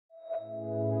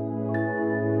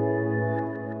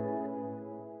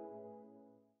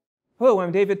Hello,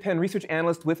 I'm David Penn, Research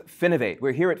Analyst with Finovate.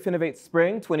 We're here at Finovate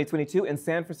Spring 2022 in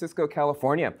San Francisco,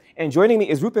 California. And joining me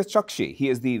is Rupesh Chokshi. He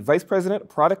is the Vice President,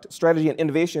 Product Strategy and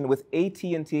Innovation with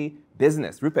AT&T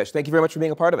Business. Rupesh, thank you very much for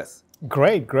being a part of us.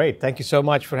 Great. Thank you so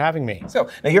much for having me. So,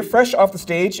 now you're fresh off the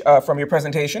stage from your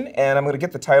presentation, and I'm going to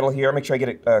get the title here, make sure I get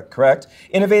it correct.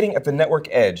 Innovating at the Network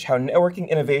Edge, How Networking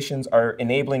Innovations Are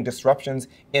Enabling Disruptions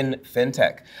in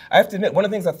FinTech. I have to admit, one of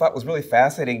the things I thought was really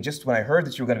fascinating just when I heard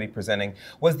that you were going to be presenting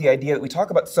was the idea that we talk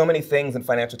about so many things in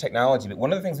financial technology, but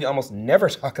one of the things we almost never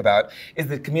talk about is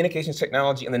the communications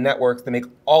technology and the networks that make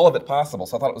all of it possible.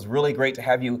 So I thought it was really great to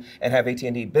have you and have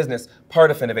AT&T Business part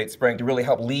of Finovate Spring to really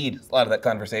help lead a lot of that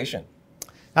conversation.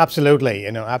 Absolutely,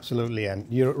 absolutely. And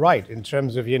you're right in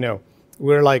terms of,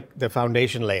 we're like the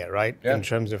foundation layer, right? Yeah. In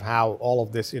terms of how all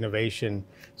of this innovation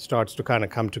starts to kind of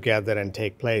come together and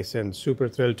take place. And super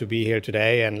thrilled to be here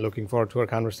today and looking forward to our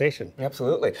conversation.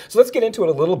 Absolutely. So let's get into it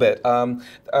a little bit.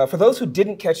 For those who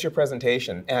didn't catch your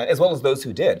presentation, as well as those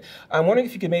who did, I'm wondering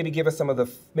if you could maybe give us some of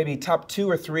the maybe top 2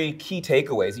 or 3 key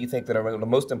takeaways you think that are the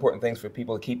most important things for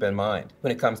people to keep in mind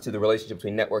when it comes to the relationship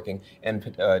between networking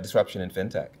and disruption in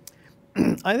FinTech.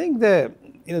 I think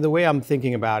the way I'm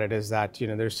thinking about it is that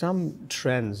there's some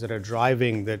trends that are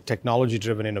driving the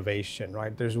technology-driven innovation,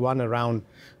 right? There's one around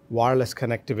wireless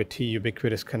connectivity,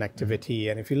 ubiquitous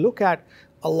connectivity, and if you look at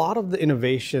a lot of the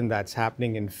innovation that's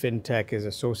happening in FinTech is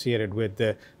associated with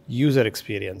the user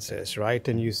experiences, right?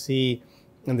 And you see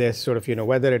this sort of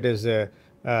whether it is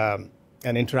an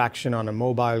interaction on a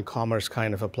mobile commerce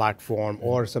kind of a platform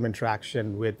or some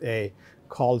interaction with a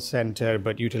call center,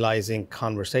 but utilizing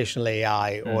conversational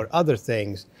AI or other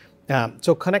things.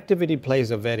 So connectivity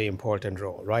plays a very important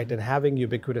role, right? And having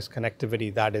ubiquitous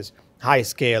connectivity that is high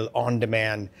scale, on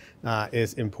demand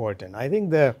is important. I think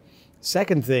the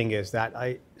second thing is that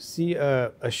I see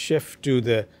a shift to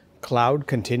the cloud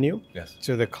continue. Yes.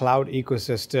 So the cloud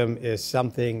ecosystem is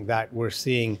something that we're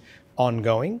seeing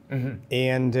ongoing.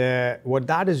 And what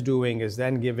that is doing is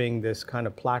then giving this kind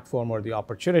of platform or the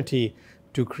opportunity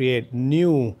to create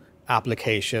new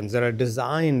applications that are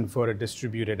designed for a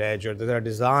distributed edge or that are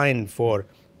designed for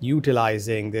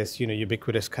utilizing this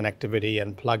ubiquitous connectivity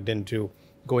and plugged into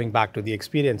going back to the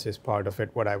experiences part of it,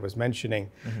 what I was mentioning.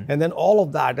 And then all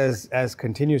of that as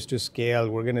continues to scale,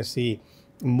 we're going to see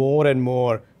more and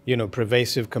more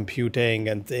pervasive computing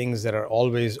and things that are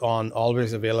always on,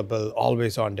 always available,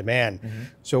 always on demand.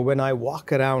 So when I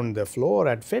walk around the floor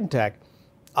at FinTech,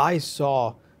 I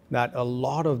saw that a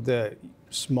lot of the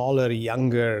smaller,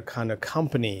 younger kind of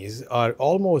companies are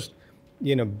almost,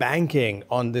 banking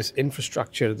on this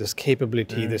infrastructure, this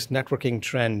capability, this networking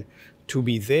trend to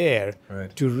be there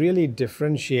to really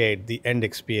differentiate the end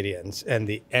experience and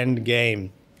the end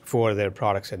game for their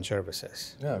products and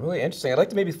services. Yeah, really interesting. I'd like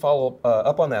to maybe follow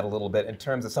up on that a little bit in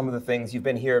terms of some of the things you've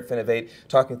been here at Finovate,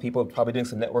 talking with people, probably doing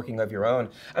some networking of your own.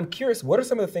 I'm curious, what are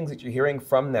some of the things that you're hearing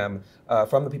from them,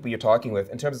 from the people you're talking with,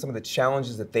 in terms of some of the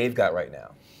challenges that they've got right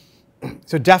now?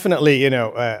 So definitely,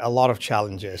 a lot of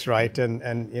challenges, right? And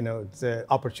the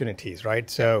opportunities, right?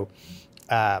 So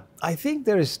I think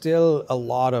there is still a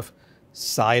lot of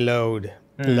siloed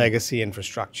legacy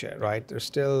infrastructure, right? There's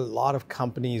still a lot of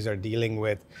companies are dealing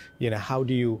with, how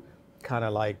do you kind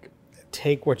of like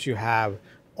take what you have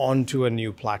onto a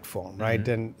new platform, right?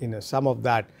 And, some of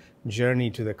that journey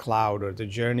to the cloud or the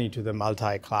journey to the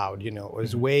multi-cloud,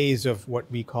 is ways of what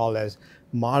we call as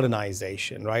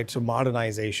modernization, right? So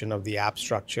modernization of the app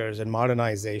structures and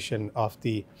modernization of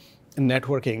the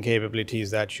networking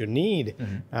capabilities that you need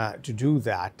to do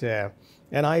that.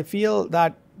 And I feel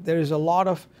that there is a lot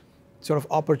of sort of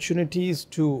opportunities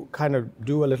to kind of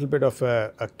do a little bit of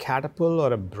a catapult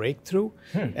or a breakthrough.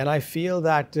 And I feel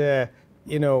that,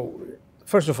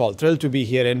 first of all, thrilled to be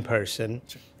here in person.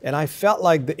 And I felt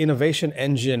like the innovation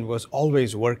engine was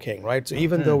always working, right? So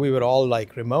even though we were all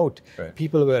like remote,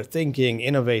 people were thinking,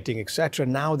 innovating, et cetera.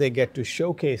 Now they get to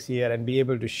showcase here and be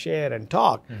able to share and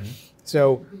talk.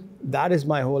 So that is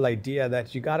my whole idea,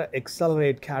 that you got to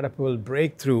accelerate, catapult,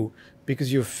 breakthrough,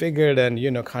 because you've figured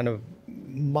and, kind of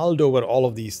mulled over all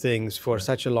of these things for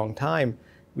such a long time.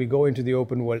 We go into the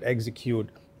open world, execute.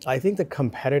 I think the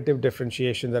competitive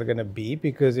differentiations are going to be,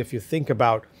 because if you think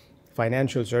about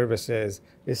financial services,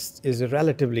 is a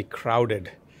relatively crowded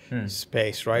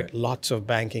space, right? Lots of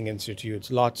banking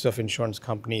institutes, lots of insurance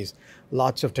companies,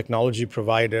 lots of technology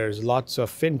providers, lots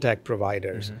of fintech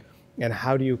providers. And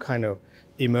how do you kind of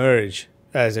emerge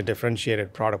as a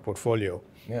differentiated product portfolio?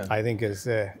 Yeah. I think is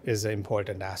an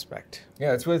important aspect.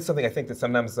 Yeah, it's really something I think that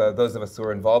sometimes those of us who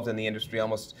are involved in the industry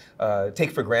almost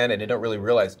take for granted and don't really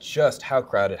realize just how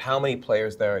crowded, how many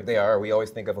players they are. We always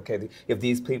think of, okay, you have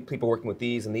these people working with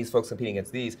these and these folks competing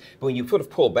against these. But when you sort of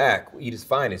pull back, what you just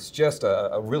find it's just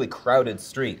a really crowded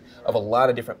street of a lot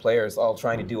of different players all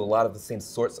trying to do a lot of the same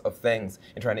sorts of things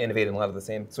and trying to innovate in a lot of the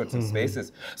same sorts of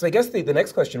spaces. So I guess the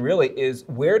next question really is,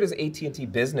 where does AT&T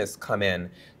Business come in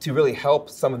to really help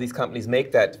some of these companies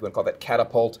make that, we want to call that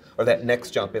catapult or that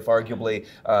next jump, if arguably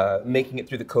making it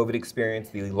through the COVID experience,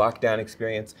 the lockdown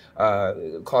experience,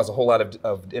 caused a whole lot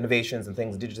of innovations and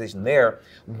things, digitization there.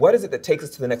 What is it that takes us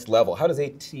to the next level? How does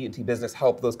AT&T Business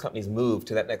help those companies move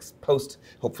to that next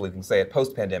hopefully we can say it,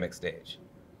 post-pandemic stage?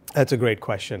 That's a great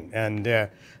question. And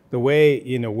the way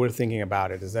we're thinking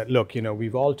about it is that, look,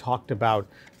 we've all talked about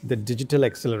the digital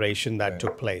acceleration that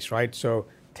took place, right? So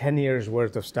 10 years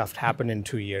worth of stuff happened in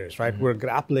 2 years, right? We're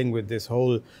grappling with this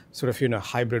whole sort of,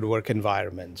 hybrid work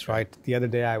environments, right? The other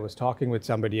day I was talking with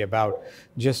somebody about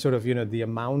just sort of, the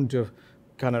amount of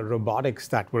kind of robotics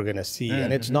that we're going to see.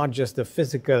 And it's not just the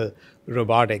physical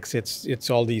robotics, it's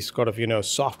all these sort of,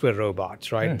 software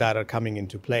robots, right, that are coming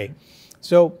into play.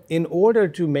 So in order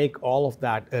to make all of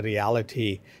that a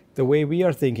reality, the way we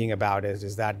are thinking about it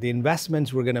is that the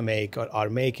investments we're going to make or are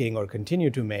making or continue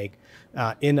to make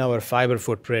in our fiber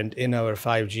footprint, in our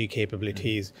 5G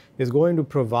capabilities, is going to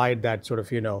provide that sort of,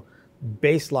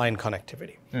 baseline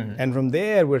connectivity. And from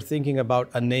there, we're thinking about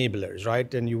enablers,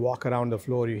 right? And you walk around the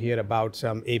floor, you hear about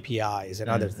some APIs and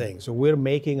other things. So we're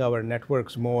making our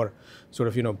networks more sort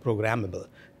of, programmable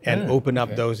and open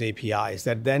up those APIs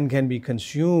that then can be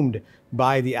consumed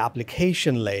by the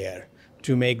application layer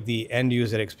to make the end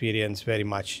user experience very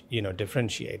much,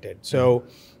 differentiated. So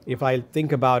if I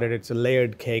think about it, it's a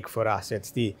layered cake for us.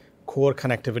 It's the core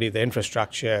connectivity, the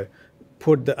infrastructure,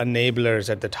 put the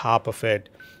enablers at the top of it,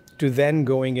 to then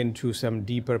going into some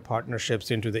deeper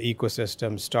partnerships into the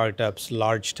ecosystem, startups,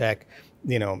 large tech,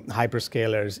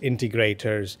 hyperscalers,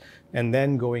 integrators, and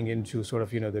then going into sort of,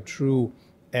 the true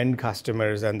end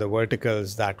customers and the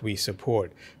verticals that we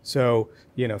support. So,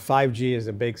 5G is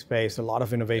a big space, a lot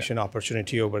of innovation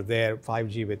opportunity over there.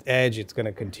 5G with edge, it's going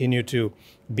to continue to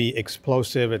be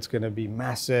explosive. It's going to be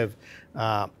massive.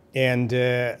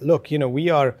 Look, we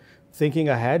are thinking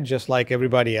ahead just like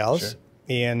everybody else. Sure.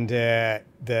 And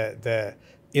the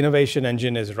innovation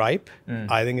engine is ripe.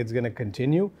 I think it's going to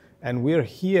continue. And we're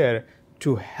here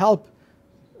to help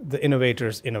the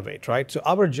innovators innovate, right? So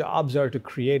our jobs are to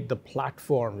create the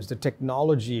platforms, the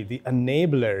technology, the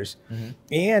enablers,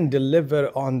 and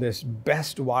deliver on this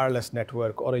best wireless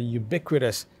network or a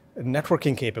ubiquitous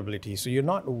networking capability. So you're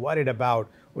not worried about,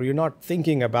 or you're not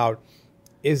thinking about,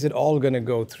 is it all going to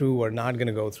go through or not going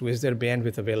to go through? Is there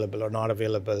bandwidth available or not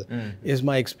available? Is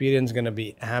my experience going to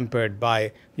be hampered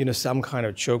by some kind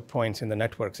of choke points in the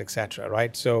networks, et cetera,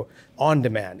 right? So on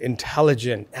demand,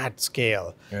 intelligent, at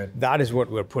scale, that is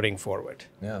what we're putting forward.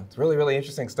 Yeah, it's really, really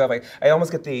interesting stuff. I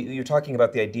almost get you're talking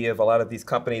about the idea of a lot of these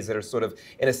companies that are sort of,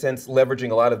 in a sense, leveraging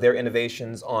a lot of their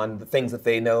innovations on the things that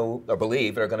they know or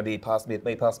believe are going to be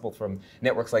made possible from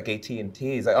networks like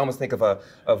AT&T's. I almost think of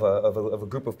a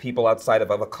group of people outside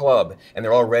of a club, and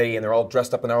they're all ready, and they're all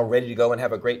dressed up, and they're all ready to go and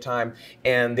have a great time,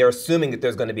 and they're assuming that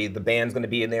there's going to be, the band's going to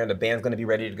be in there, and the band's going to be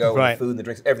ready to go, and the food and the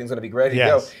drinks, everything's going to be ready to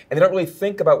go, and they don't really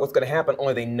think about what's going to happen,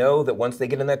 only they know that once they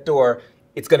get in that door,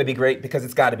 it's going to be great because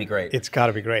it's got to be great. It's got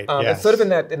to be great. And sort of in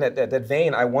that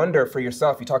vein, I wonder for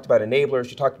yourself. You talked about enablers.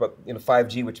 You talked about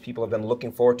 5G, which people have been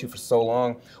looking forward to for so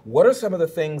long. What are some of the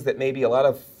things that maybe a lot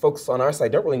of folks on our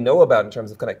side don't really know about in terms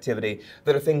of connectivity?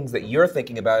 That are things that you're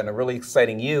thinking about and are really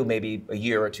exciting you, maybe a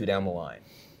year or two down the line.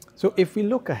 So if we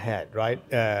look ahead, right?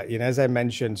 As I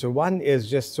mentioned, so one is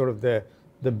just sort of the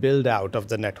build out of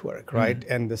the network, right?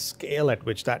 And the scale at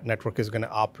which that network is going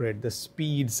to operate, the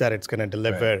speeds that it's going to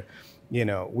deliver.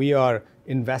 We are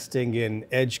investing in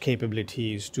edge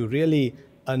capabilities to really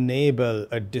enable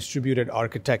a distributed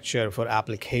architecture for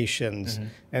applications.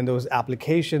 And those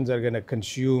applications are going to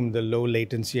consume the low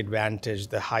latency advantage,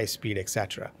 the high speed, et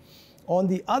cetera. On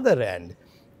the other end,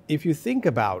 if you think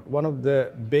about one of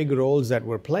the big roles that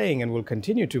we're playing and will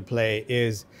continue to play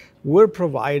is we're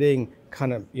providing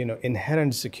kind of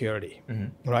inherent security,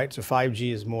 right? So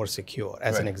 5G is more secure,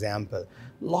 as an example.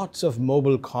 Lots of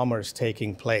mobile commerce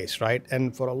taking place, right?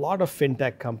 And for a lot of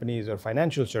fintech companies or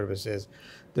financial services,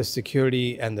 the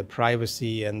security and the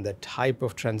privacy and the type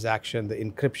of transaction, the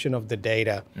encryption of the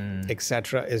data, et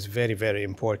cetera, is very, very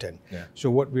important.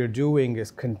 So what we're doing is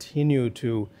continue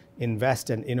to invest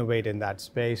and innovate in that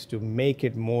space to make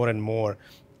it more and more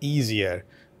easier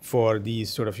for these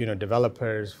sort of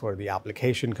developers, for the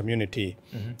application community,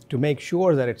 to make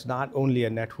sure that it's not only a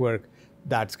network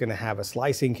that's going to have a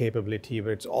slicing capability,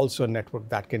 but it's also a network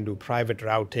that can do private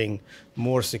routing,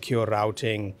 more secure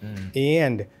routing,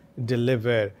 and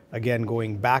deliver, again,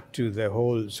 going back to the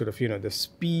whole sort of, the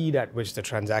speed at which the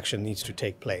transaction needs to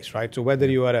take place, right? So whether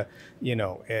you are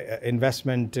a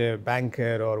investment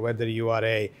banker, or whether you are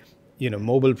a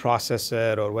mobile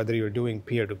processor, or whether you're doing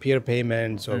peer-to-peer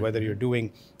payments, or whether you're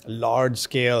doing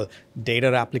large-scale data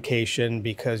application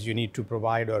because you need to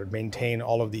provide or maintain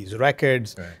all of these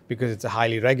records, because it's a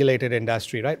highly regulated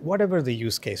industry, right? Whatever the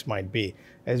use case might be,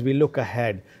 as we look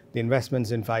ahead, the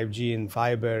investments in 5G, in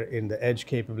fiber, in the edge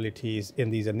capabilities, in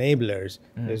these enablers,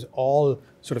 is all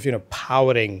sort of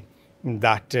powering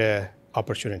that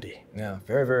opportunity. Yeah,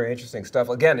 very, very interesting stuff.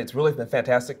 Again, it's really been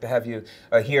fantastic to have you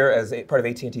here as a part of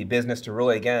AT&T Business to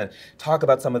really, again, talk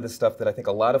about some of this stuff that I think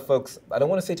a lot of folks, I don't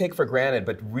want to say take for granted,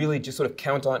 but really just sort of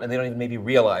count on, and they don't even maybe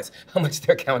realize how much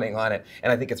they're counting on it.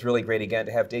 And I think it's really great, again,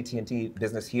 to have AT&T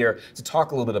Business here to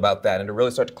talk a little bit about that and to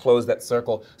really start to close that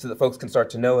circle so that folks can start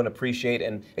to know and appreciate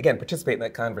and, again, participate in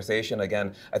that conversation.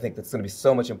 Again, I think that's going to be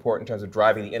so much important in terms of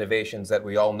driving the innovations that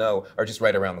we all know are just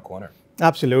right around the corner.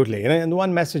 Absolutely. And the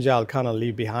one message I'll kind of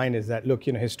leave behind is that, look,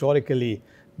 historically,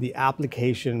 the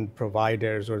application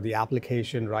providers or the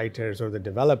application writers or the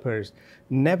developers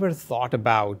never thought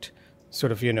about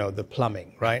sort of, the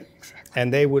plumbing, right? Exactly.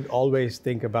 And they would always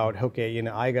think about, okay,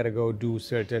 I got to go do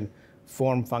certain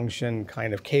form function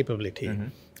kind of capability.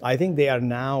 I think they are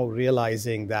now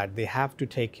realizing that they have to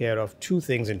take care of two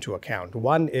things into account.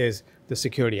 One is the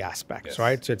security aspects,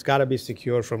 right? So it's got to be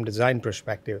secure from design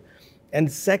perspective. And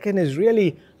second is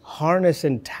really harness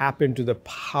and tap into the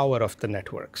power of the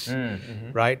networks,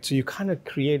 right? So you kind of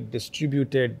create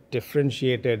distributed,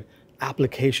 differentiated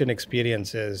application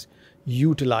experiences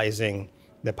utilizing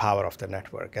the power of the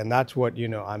network. And that's what,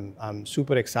 I'm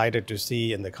super excited to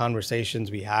see in the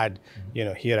conversations we had,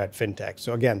 here at FinTech.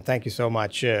 So again, thank you so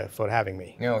much for having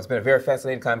me. It's been a very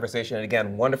fascinating conversation. And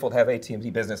again, wonderful to have AT&T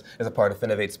Business as a part of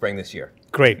Finovate Spring this year.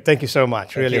 Great. Thank you so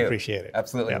much. Really appreciate it.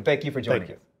 Absolutely. Thank you for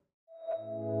joining us.